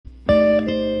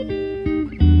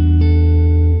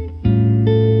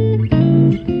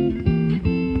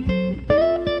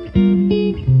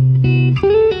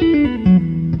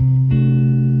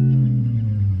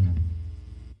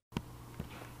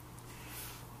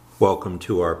Welcome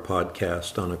to our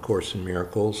podcast on A Course in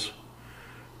Miracles.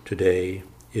 Today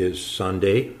is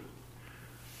Sunday,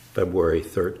 February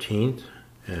 13th,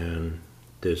 and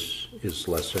this is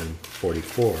lesson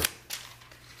 44.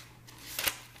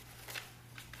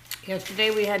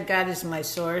 Yesterday we had God is my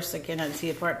source, I cannot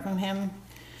see apart from him.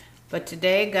 But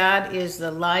today God is the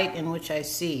light in which I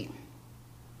see.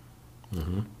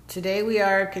 Today we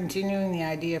are continuing the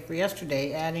idea for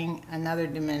yesterday, adding another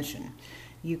dimension.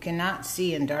 You cannot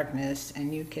see in darkness,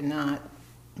 and you cannot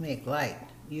make light.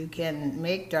 You can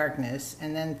make darkness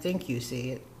and then think you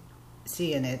see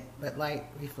in it, but light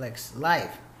reflects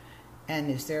life and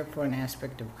is therefore an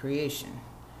aspect of creation.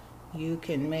 You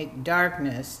can make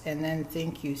darkness and then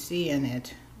think you see in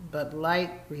it, but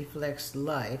light reflects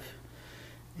life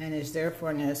and is therefore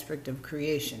an aspect of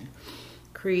creation.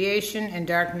 Creation and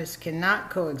darkness cannot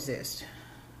coexist,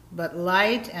 but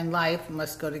light and life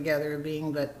must go together,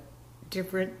 being but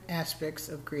different aspects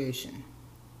of creation.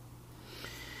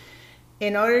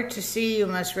 In order to see, you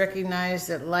must recognize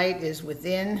that light is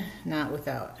within, not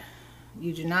without.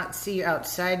 You do not see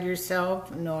outside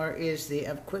yourself, nor is the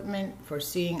equipment for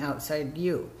seeing outside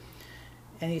you.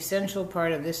 An essential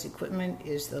part of this equipment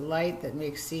is the light that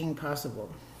makes seeing possible.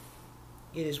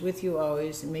 It is with you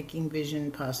always, making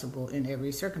vision possible in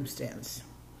every circumstance.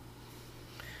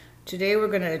 Today we're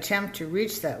going to attempt to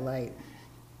reach that light.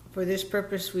 For this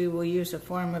purpose, we will use a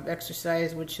form of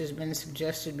exercise which has been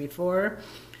suggested before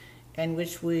and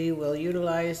which we will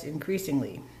utilize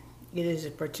increasingly. It is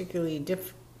a particularly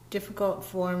difficult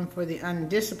form for the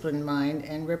undisciplined mind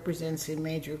and represents a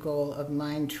major goal of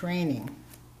mind training.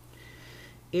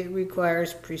 It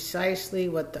requires precisely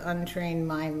what the untrained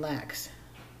mind lacks.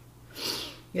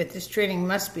 Yet this training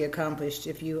must be accomplished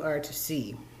if you are to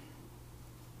see.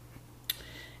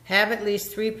 Have at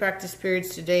least 3 practice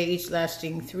periods today, each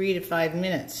lasting 3 to 5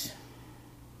 minutes.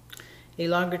 A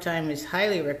longer time is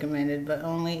highly recommended, but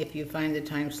only if you find the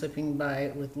time slipping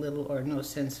by with little or no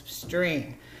sense of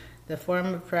strain. The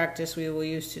form of practice we will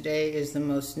use today is the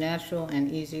most natural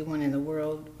and easy one in the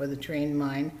world for the trained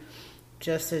mind,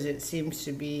 just as it seems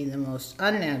to be the most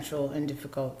unnatural and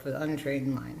difficult for the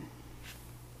untrained mind.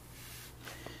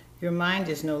 Your mind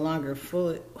is no longer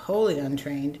wholly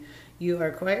untrained. You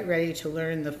are quite ready to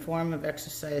learn the form of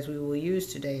exercise we will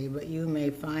use today, but you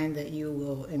may find that you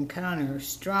will encounter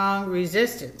strong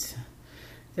resistance.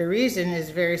 The reason is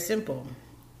very simple.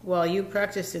 While you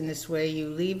practice in this way, you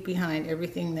leave behind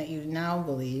everything that you now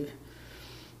believe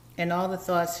and all the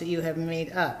thoughts that you have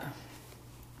made up.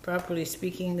 Properly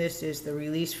speaking, this is the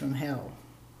release from hell.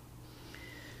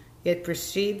 Yet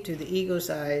perceived through the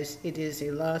ego's eyes, it is a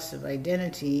loss of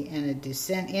identity and a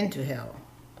descent into hell.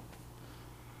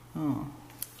 Oh,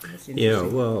 that's interesting. Yeah,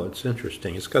 well, it's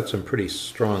interesting. It's got some pretty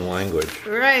strong language.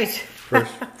 Right.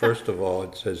 First of all,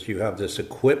 it says you have this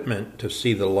equipment to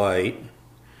see the light,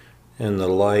 and the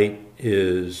light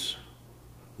is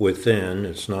within,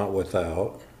 it's not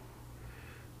without.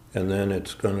 And then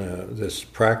this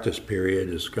practice period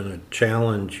is going to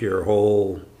challenge your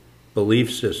whole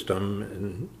belief system,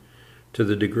 and to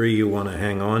the degree you want to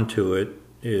hang on to it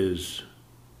is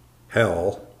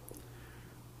hell.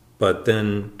 But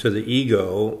then to the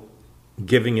ego,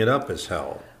 giving it up is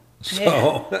hell.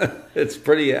 So yeah. It's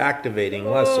pretty activating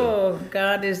lesson. Oh,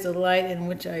 God is the light in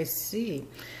which I see.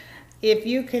 If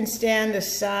you can stand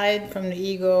aside from the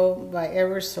ego by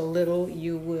ever so little,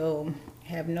 you will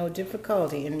have no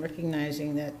difficulty in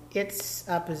recognizing that its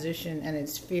opposition and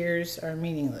its fears are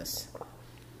meaningless.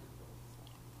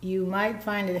 You might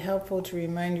find it helpful to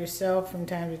remind yourself from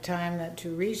time to time that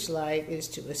to reach light is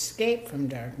to escape from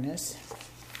darkness,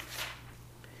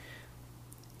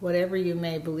 whatever you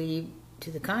may believe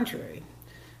to the contrary.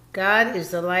 God is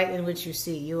the light in which you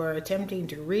see. You are attempting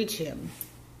to reach him.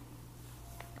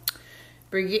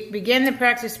 Begin the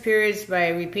practice periods by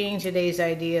repeating today's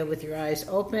idea with your eyes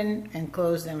open and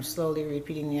close them slowly,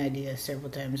 repeating the idea several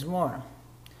times more.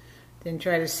 Then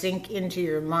try to sink into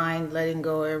your mind, letting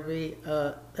go every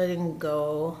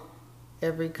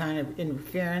kind of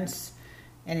interference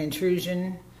and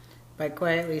intrusion by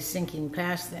quietly sinking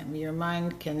past them. Your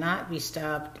mind cannot be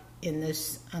stopped in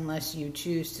this unless you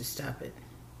choose to stop it.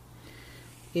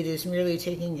 It is merely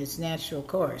taking its natural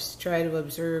course. Try to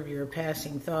observe your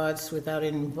passing thoughts without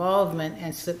involvement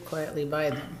and slip quietly by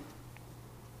them.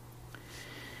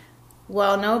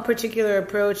 While no particular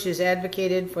approach is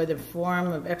advocated for the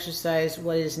form of exercise,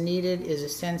 what is needed is a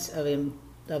sense of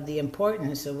the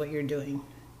importance of what you're doing.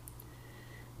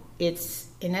 Its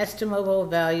inestimable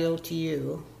value to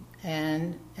you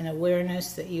and an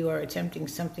awareness that you are attempting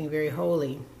something very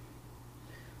holy.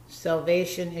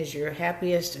 Salvation is your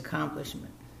happiest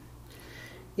accomplishment.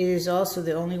 It is also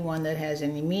the only one that has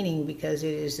any meaning because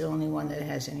it is the only one that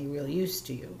has any real use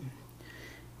to you.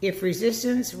 If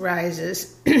resistance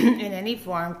rises in any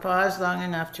form, pause long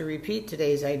enough to repeat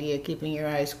today's idea, keeping your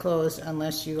eyes closed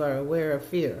unless you are aware of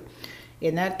fear.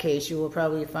 In that case, you will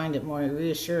probably find it more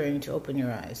reassuring to open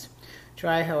your eyes.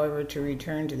 Try, however, to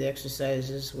return to the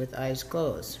exercises with eyes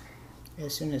closed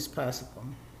as soon as possible.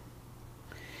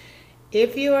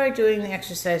 If you are doing the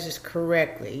exercises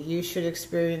correctly, you should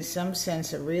experience some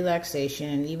sense of relaxation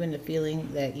and even the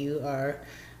feeling that you are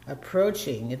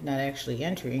approaching, if not actually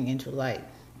entering, into light.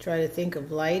 Try to think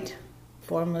of light,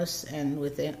 formless and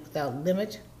without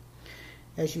limit,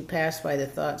 as you pass by the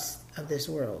thoughts of this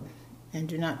world. And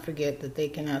do not forget that they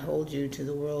cannot hold you to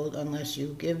the world unless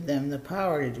you give them the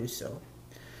power to do so.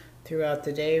 Throughout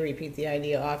the day, repeat the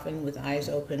idea often with eyes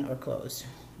open or closed.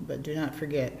 But do not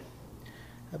forget.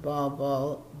 Above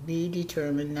all, be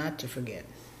determined not to forget.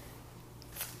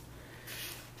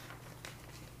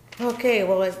 Okay,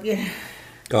 well,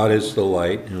 God is the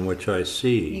light in which I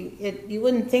see. You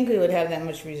wouldn't think we would have that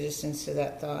much resistance to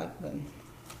that thought, but...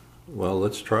 Well,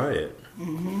 let's try it.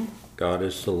 Mm-hmm. God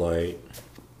is the light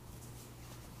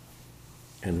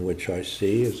in which I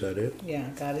see. Is that it? Yeah,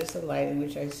 God is the light in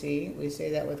which I see. We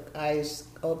say that with eyes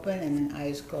open and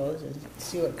eyes closed and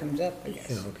see what comes up, I guess.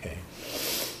 Yeah, okay.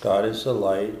 God is the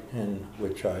light in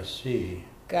which I see.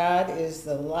 God is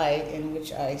the light in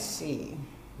which I see.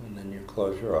 And then you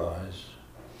close your eyes.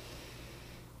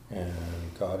 And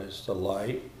God is the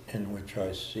light in which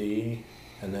I see.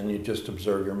 And then you just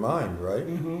observe your mind, right?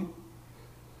 Mm-hmm.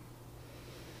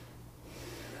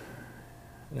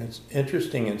 And it's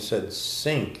interesting, it said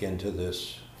sink into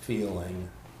this feeling.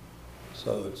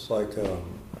 So it's like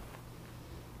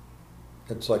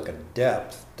a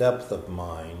depth of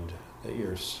mind that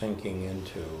you're sinking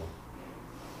into.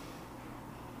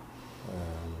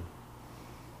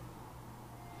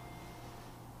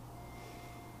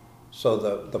 So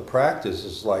the practice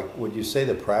is like, would you say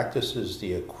the practice is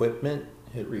the equipment?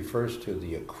 It refers to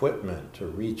the equipment to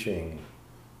reaching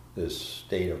this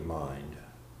state of mind.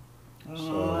 Oh,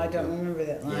 So I don't remember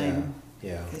that line.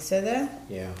 Yeah. You said that?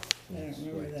 Yeah. I don't It's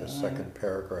remember like that the line. second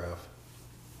paragraph.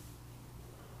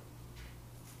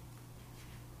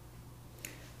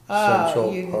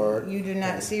 Essential part. You do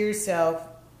not see yourself,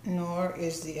 nor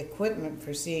is the equipment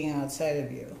for seeing outside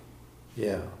of you.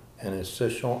 Yeah. An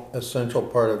essential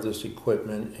part of this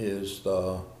equipment is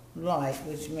the Light,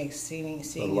 which makes seeing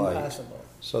light. impossible.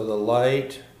 So the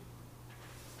light,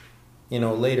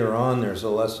 later on there's a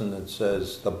lesson that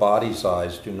says the body's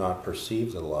eyes do not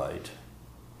perceive the light.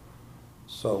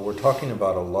 So we're talking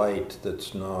about a light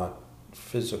that's not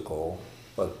physical,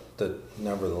 but that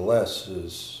nevertheless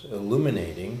is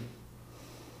illuminating.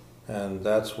 And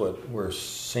that's what we're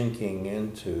sinking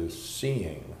into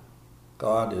seeing.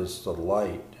 God is the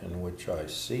light in which I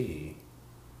see.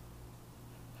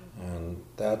 And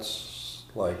that's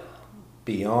like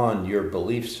beyond your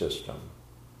belief system.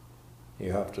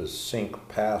 You have to sink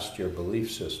past your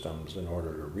belief systems in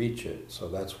order to reach it. So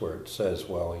that's where it says,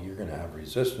 well, you're going to have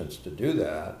resistance to do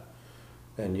that.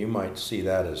 And you might see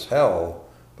that as hell.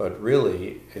 But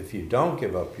really, if you don't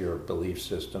give up your belief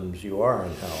systems, you are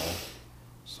in hell.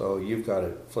 So you've got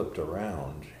it flipped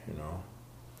around,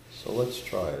 So let's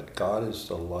try it. God is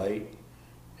the light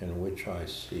in which I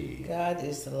see. God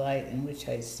is the light in which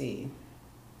I see.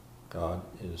 God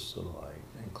is the light.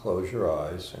 And close your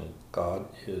eyes, and God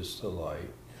is the light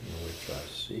in which I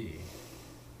see.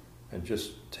 And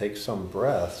just take some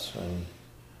breaths and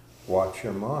watch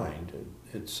your mind.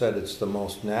 It said it's the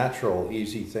most natural,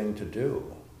 easy thing to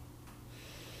do.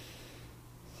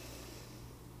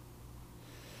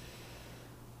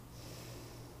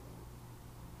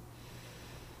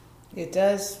 It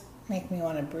does make me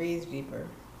want to breathe deeper.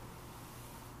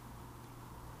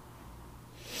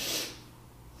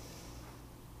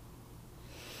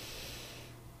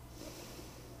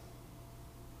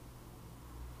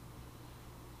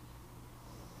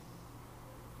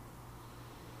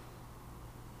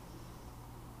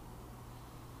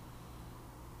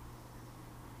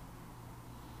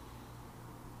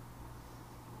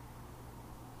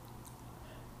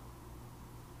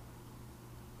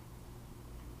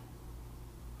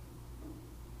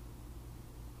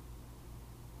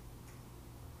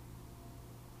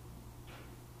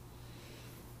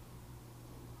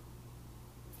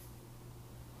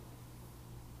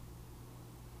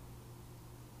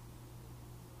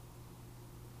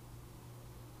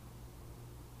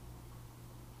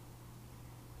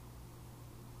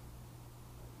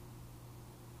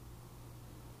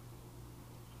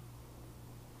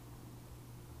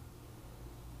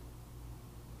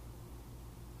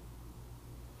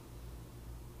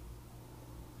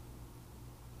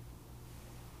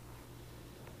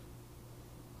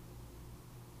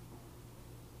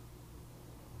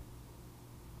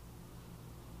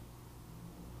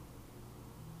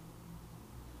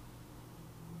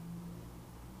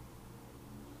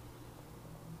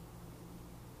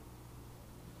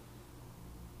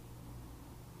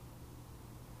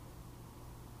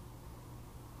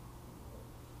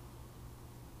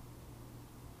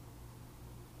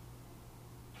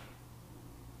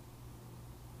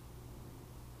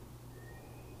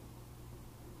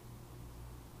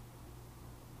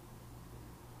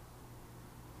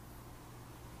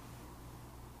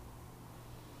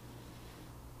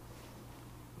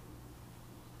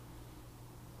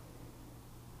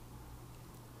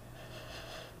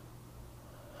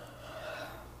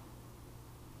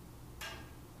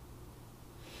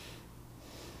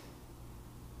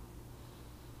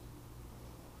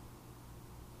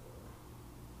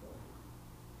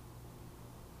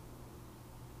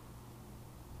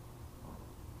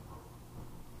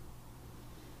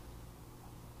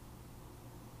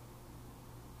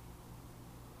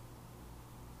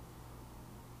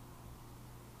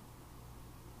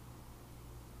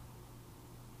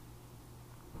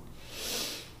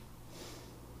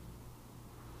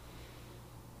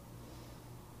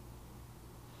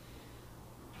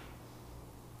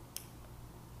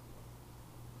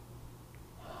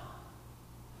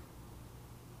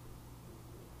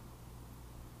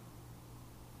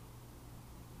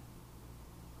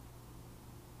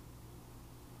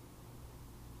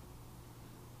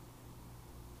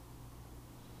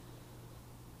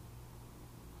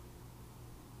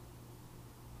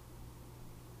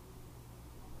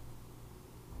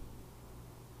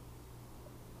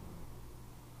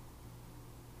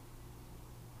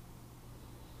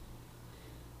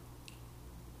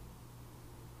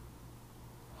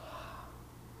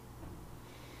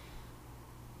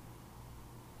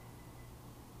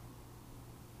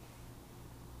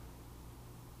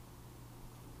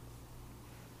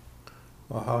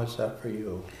 Well, how is that for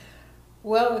you?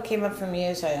 Well, what came up for me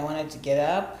is I wanted to get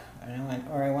up,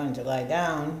 or I wanted to lie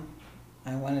down.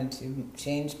 I wanted to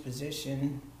change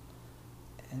position,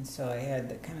 and so I had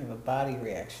the kind of a body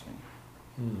reaction.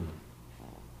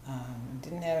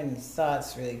 Didn't have any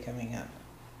thoughts really coming up.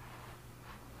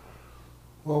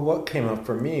 Well, what came up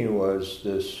for me was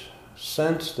this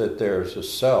sense that there's a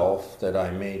self that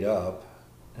I made up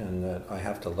and that I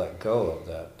have to let go of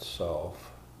that self.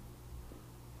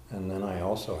 And then I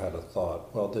also had a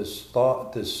thought, well, this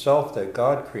self that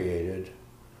God created,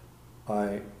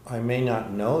 I may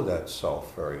not know that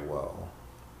self very well.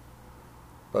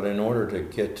 But in order to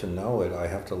get to know it, I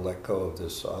have to let go of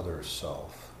this other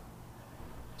self.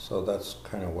 So that's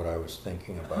kind of what I was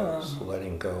thinking about, is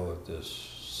letting go of this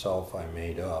self I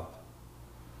made up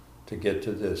to get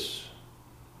to this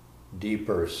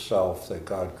deeper self that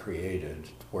God created,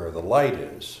 where the light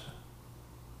is.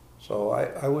 So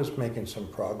I was making some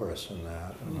progress in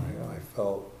that, and I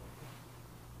felt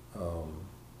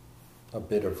a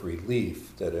bit of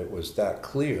relief that it was that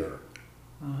clear.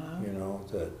 You know,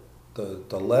 that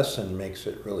the lesson makes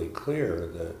it really clear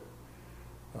that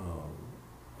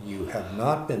you have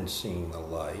not been seeing the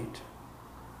light,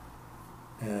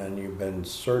 and you've been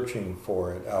searching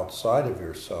for it outside of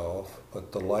yourself,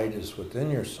 but the light is within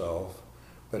yourself.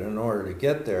 But in order to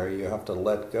get there, you have to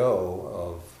let go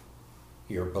of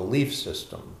your belief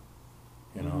system,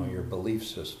 you know, your belief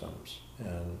systems.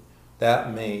 And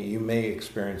that you may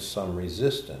experience some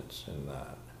resistance in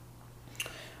that.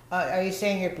 Are you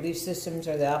saying your belief systems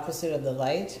are the opposite of the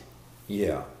light?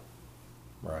 Yeah,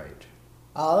 right.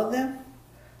 All of them?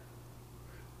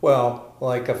 Well,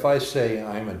 like if I say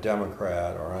I'm a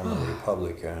Democrat, or I'm a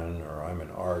Republican, or I'm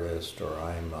an artist, or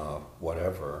I'm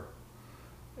whatever,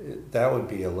 that would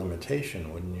be a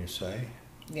limitation, wouldn't you say?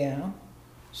 Yeah.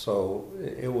 So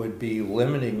it would be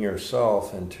limiting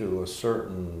yourself into a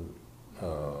certain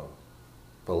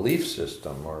belief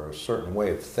system or a certain way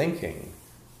of thinking,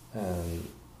 and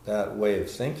that way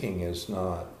of thinking is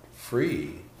not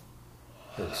free,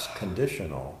 it's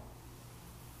conditional.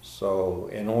 So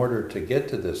in order to get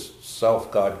to this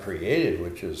self God created,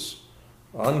 which is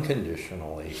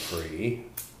unconditionally free,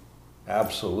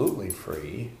 absolutely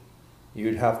free,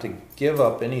 you'd have to give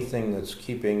up anything that's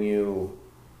keeping you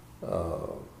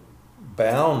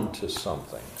bound to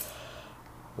something,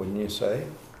 wouldn't you say?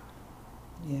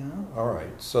 Yeah. All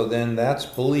right, so then that's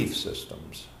belief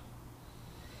systems.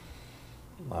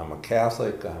 I'm a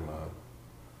Catholic, I'm a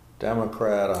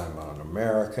Democrat, I'm an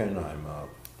American, I'm a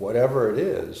whatever it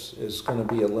is going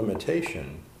to be a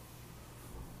limitation.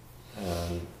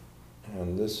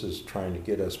 And this is trying to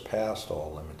get us past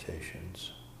all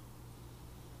limitations.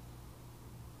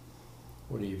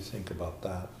 What do you think about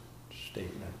that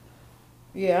statement?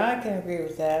 Yeah, I can agree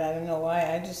with that. I don't know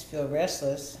why. I just feel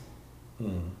restless.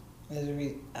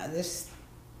 This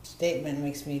statement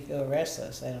makes me feel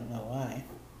restless. I don't know why.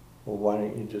 Well, why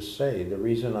don't you just say, the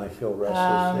reason I feel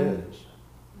restless is?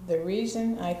 The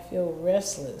reason I feel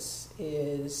restless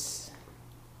is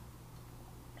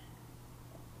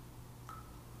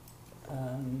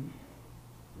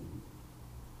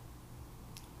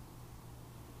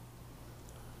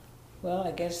well,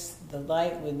 I guess the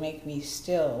light would make me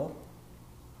still.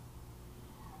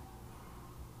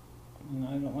 And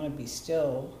I don't want to be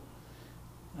still.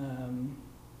 I'm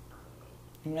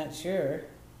not sure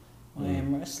why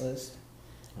I'm restless.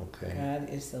 Okay. God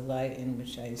is the light in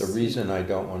which I see. The reason I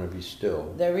don't want to be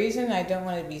still. The reason I don't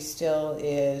want to be still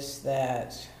is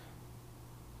that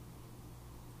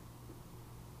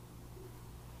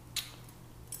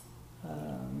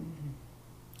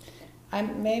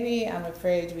I'm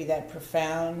afraid to be that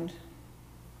profound.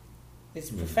 It's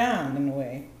profound in a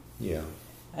way. Yeah.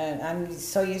 And I'm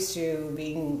so used to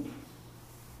being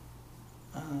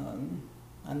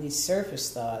on these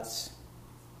surface thoughts.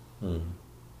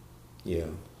 Yeah.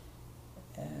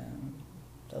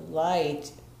 The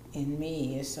light in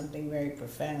me is something very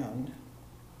profound.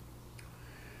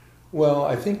 Well,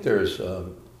 I think there's a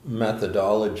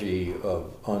methodology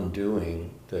of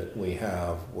undoing that we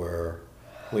have where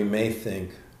we may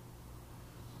think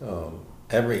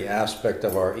every aspect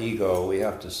of our ego, we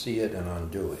have to see it and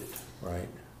undo it, right?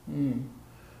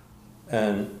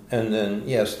 And then,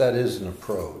 yes, that is an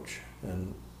approach.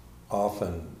 And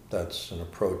often that's an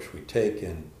approach we take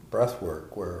in breath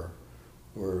work where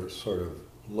we're sort of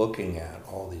looking at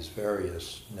all these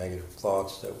various negative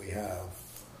thoughts that we have.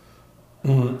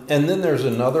 And then there's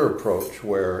another approach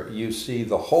where you see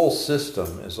the whole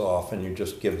system is off and you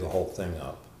just give the whole thing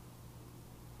up.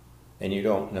 And you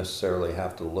don't necessarily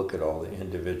have to look at all the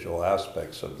individual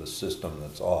aspects of the system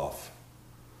that's off.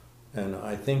 And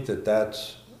I think that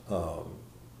that's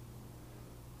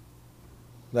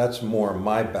that's more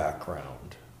my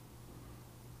background.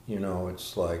 You know,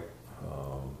 it's like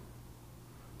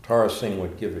Tara Singh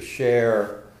would give a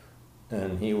share,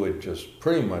 and he would just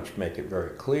pretty much make it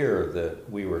very clear that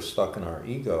we were stuck in our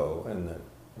ego and that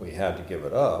we had to give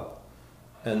it up.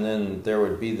 And then there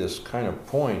would be this kind of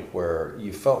point where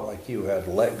you felt like you had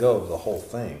let go of the whole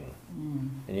thing.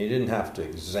 And you didn't have to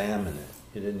examine it.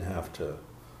 You didn't have to,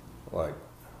 like,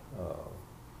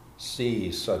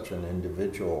 see such an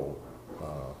individual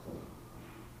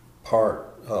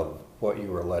part of what you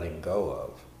were letting go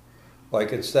of.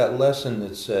 Like, it's that lesson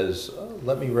that says,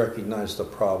 let me recognize the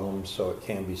problem so it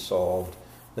can be solved.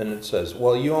 Then it says,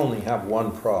 well, you only have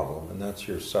one problem, and that's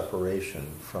your separation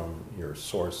from your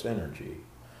source energy,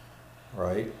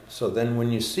 right? So then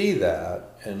when you see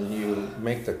that and you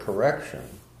make the correction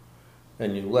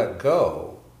and you let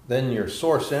go, then your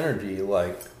source energy,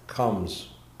 like, comes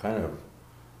kind of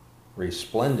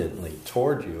resplendently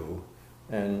toward you,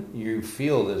 and you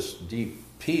feel this deep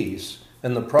peace,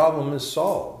 and the problem is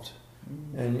solved.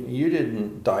 And you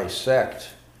didn't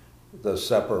dissect the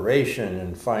separation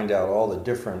and find out all the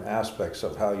different aspects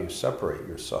of how you separate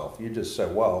yourself. You just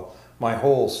said, well, my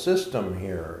whole system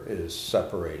here is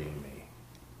separating me.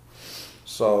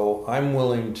 So I'm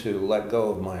willing to let go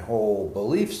of my whole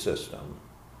belief system.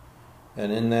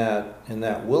 And in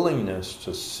that willingness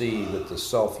to see that the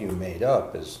self you made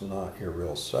up is not your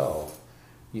real self,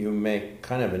 you make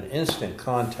kind of an instant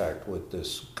contact with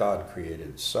this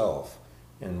God-created self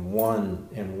in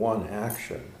one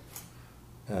action.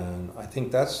 And I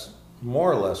think that's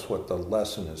more or less what the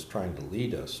lesson is trying to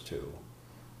lead us to.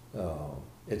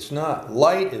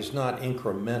 Light is not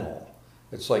incremental.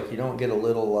 It's like you don't get a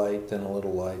little light, then a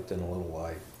little light, then a little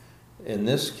light. In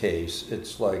this case,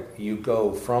 it's like you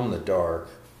go from the dark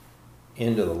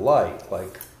into the light.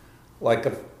 Like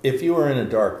if you were in a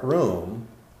dark room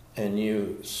and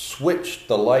you switched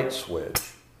the light switch,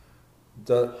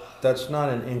 that's not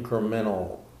an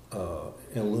incremental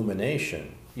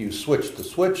illumination. You switch the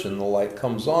switch and the light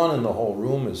comes on and the whole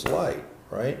room is light,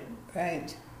 right?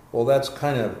 Right. Well, that's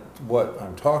kind of what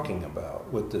I'm talking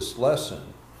about with this lesson.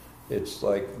 It's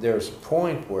like there's a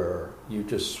point where you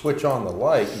just switch on the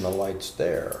light and the light's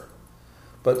there.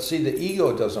 But see, the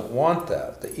ego doesn't want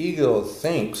that. The ego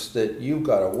thinks that you've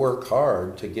got to work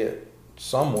hard to get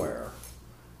somewhere.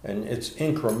 And it's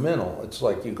incremental. It's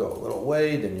like you go a little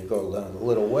way, then you go another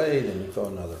little way, then you go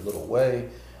another little way.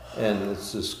 And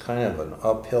it's this kind of an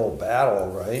uphill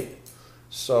battle, right?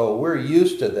 So we're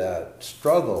used to that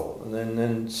struggle. And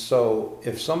then so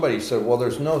if somebody said, well,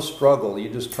 there's no struggle, you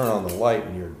just turn on the light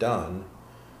and you're done,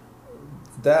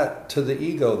 that, to the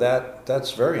ego,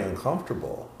 that's very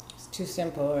uncomfortable. It's too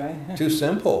simple, right? Too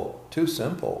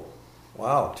simple.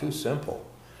 Wow, too simple.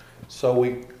 So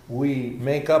we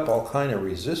make up all kind of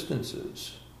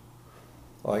resistances.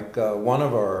 Like one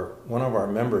of our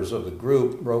members of the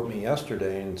group wrote me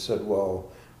yesterday and said, well,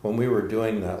 when we were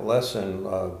doing that lesson,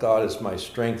 God is my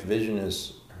strength, vision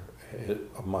is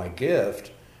my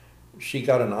gift, she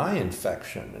got an eye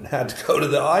infection and had to go to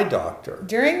the eye doctor.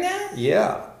 During that?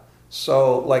 Yeah.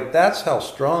 So, like, that's how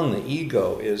strong the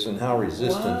ego is and how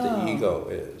resistant the ego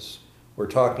is. We're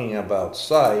talking about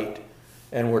sight,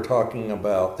 and we're talking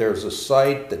about there's a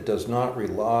sight that does not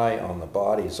rely on the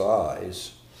body's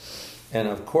eyes. And,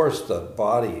 of course, the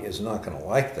body is not going to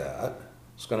like that.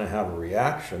 It's going to have a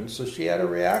reaction. So she had a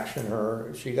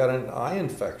reaction. She got an eye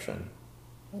infection.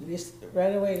 Just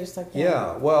right away, just like that?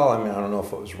 Yeah. Well, I mean, I don't know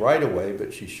if it was right away,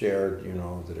 but she shared,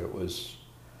 that it was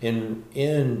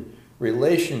in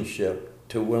relationship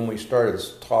to when we started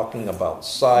talking about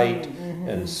sight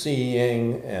and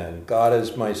seeing, and God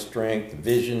is my strength,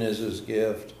 vision is his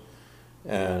gift,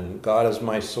 and God is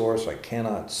my source. I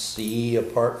cannot see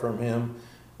apart from him.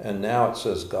 And now it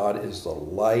says God is the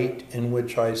light in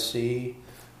which I see.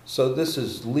 So this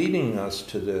is leading us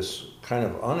to this kind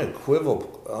of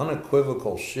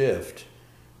unequivocal shift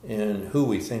in who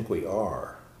we think we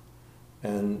are.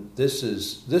 And this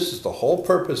is the whole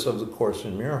purpose of the Course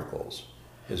in Miracles,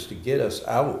 is to get us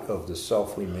out of the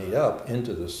self we made up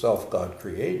into the self God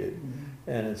created.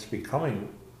 And it's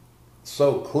becoming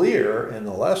so clear in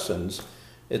the lessons,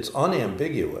 it's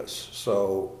unambiguous.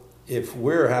 So if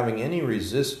we're having any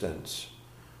resistance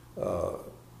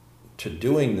to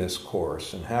doing this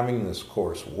course and having this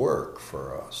course work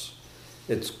for us,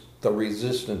 the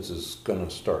resistance is going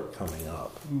to start coming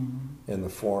up in the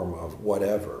form of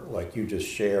whatever. Like you just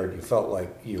shared, you felt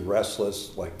like you're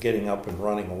restless, like getting up and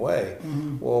running away.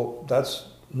 Well, that's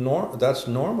normal.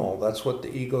 That's what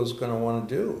the ego's going to want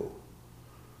to do.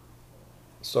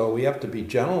 So we have to be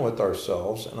gentle with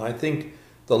ourselves, and I think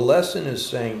the lesson is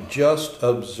saying just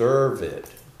observe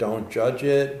it. Don't judge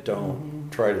it. Don't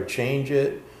try to change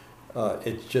it.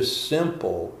 It's just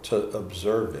simple to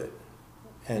observe it.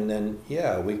 And then,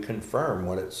 yeah, we confirm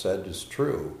what it said is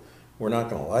true. We're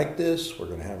not going to like this. We're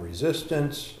going to have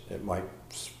resistance. It might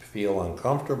feel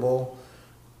uncomfortable,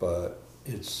 but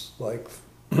it's like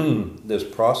this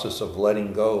process of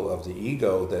letting go of the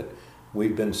ego that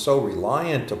we've been so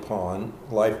reliant upon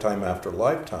lifetime after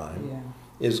lifetime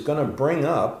is going to bring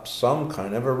up some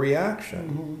kind of a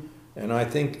reaction. And I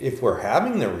think if we're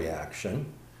having the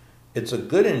reaction, it's a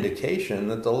good indication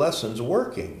that the lesson's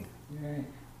working. Right.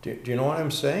 Do you know what I'm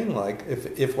saying? Like,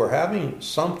 if we're having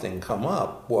something come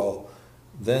up, well,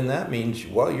 then that means,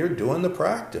 well, you're doing the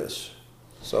practice.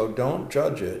 So don't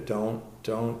judge it. Don't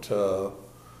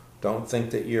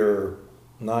think that you're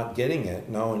not getting it.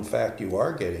 No, in fact, you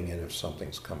are getting it if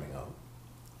something's coming up.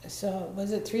 So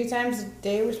was it 3 times a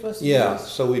day we're supposed to do Yeah, this?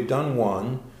 so we've done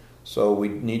one. So we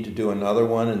need to do another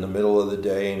one in the middle of the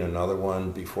day and another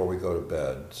one before we go to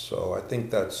bed. So I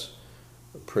think that's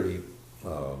a pretty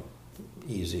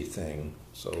easy thing.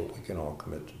 So we can all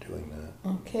commit to doing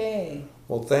that. Okay.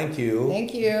 Well, thank you.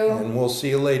 Thank you. And we'll see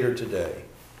you later today.